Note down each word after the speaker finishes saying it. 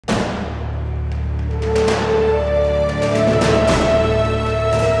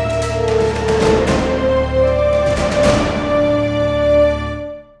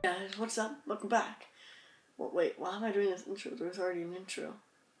up? Welcome back. Well, wait, why am I doing this intro? There's already an intro.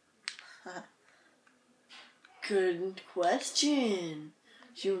 Good question,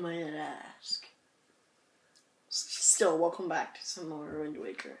 you might ask. Still, welcome back to some more Wind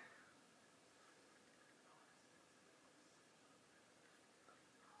Waker.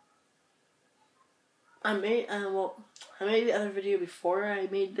 I made the other video before I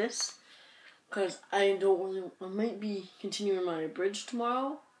made this, because I might be continuing my bridge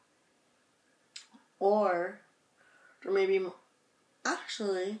tomorrow, or maybe, I'll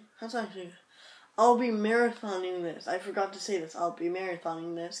be marathoning this. I forgot to say this. I'll be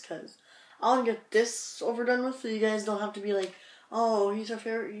marathoning this, because I want to get this overdone with, so you guys don't have to be like, oh, he's our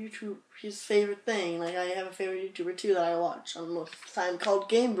favorite YouTube, his favorite thing. Like, I have a favorite YouTuber too that I watch on most of the time called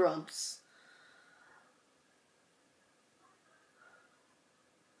Game Grumps.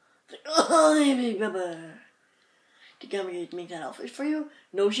 Oh, hey, big Bubba. Did Gummy make that outfit for you?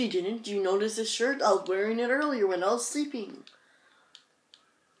 No, she didn't. Do you notice this shirt? I was wearing it earlier when I was sleeping.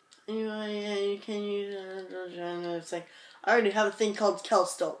 Anyway, can you... it's like, I already have a thing called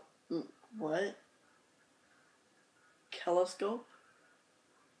Kelscope. What? Telescope?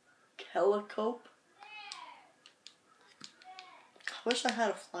 Telecope? I wish I had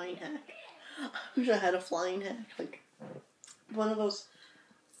a flying hack. Like, one of those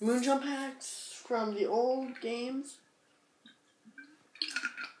moon jump hacks from the old games.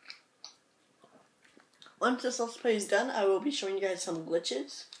 Once this let's play is done, I will be showing you guys some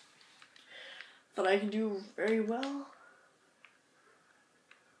glitches that I can do very well.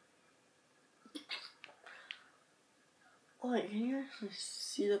 Oh, wait, can you actually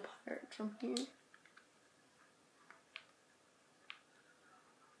see the pirate from here?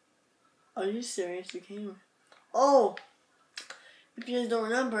 Are you serious? You can't even... Oh! If you guys don't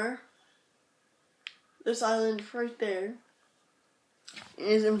remember, this island right there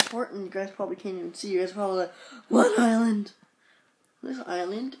is important. You guys probably can't even see. You guys probably like, what island? This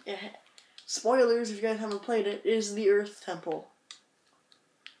island, spoilers if you guys haven't played it, is the Earth Temple.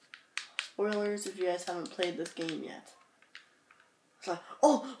 Spoilers if you guys haven't played this game yet. It's like,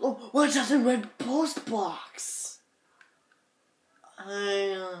 oh, what's that in red post box?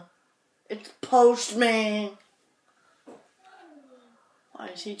 It's Postman. Why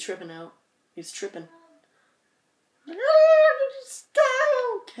is he tripping out? He's tripping.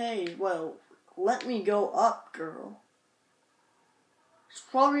 Okay, well, let me go up, girl. It's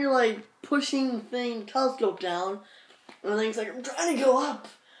probably like pushing the telescope down, and the thing's like, I'm trying to go up.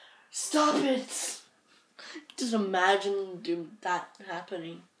 Stop it. Just imagine that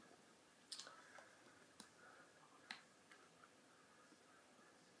happening.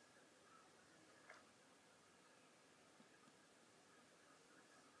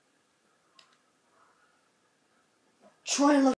 Try and look.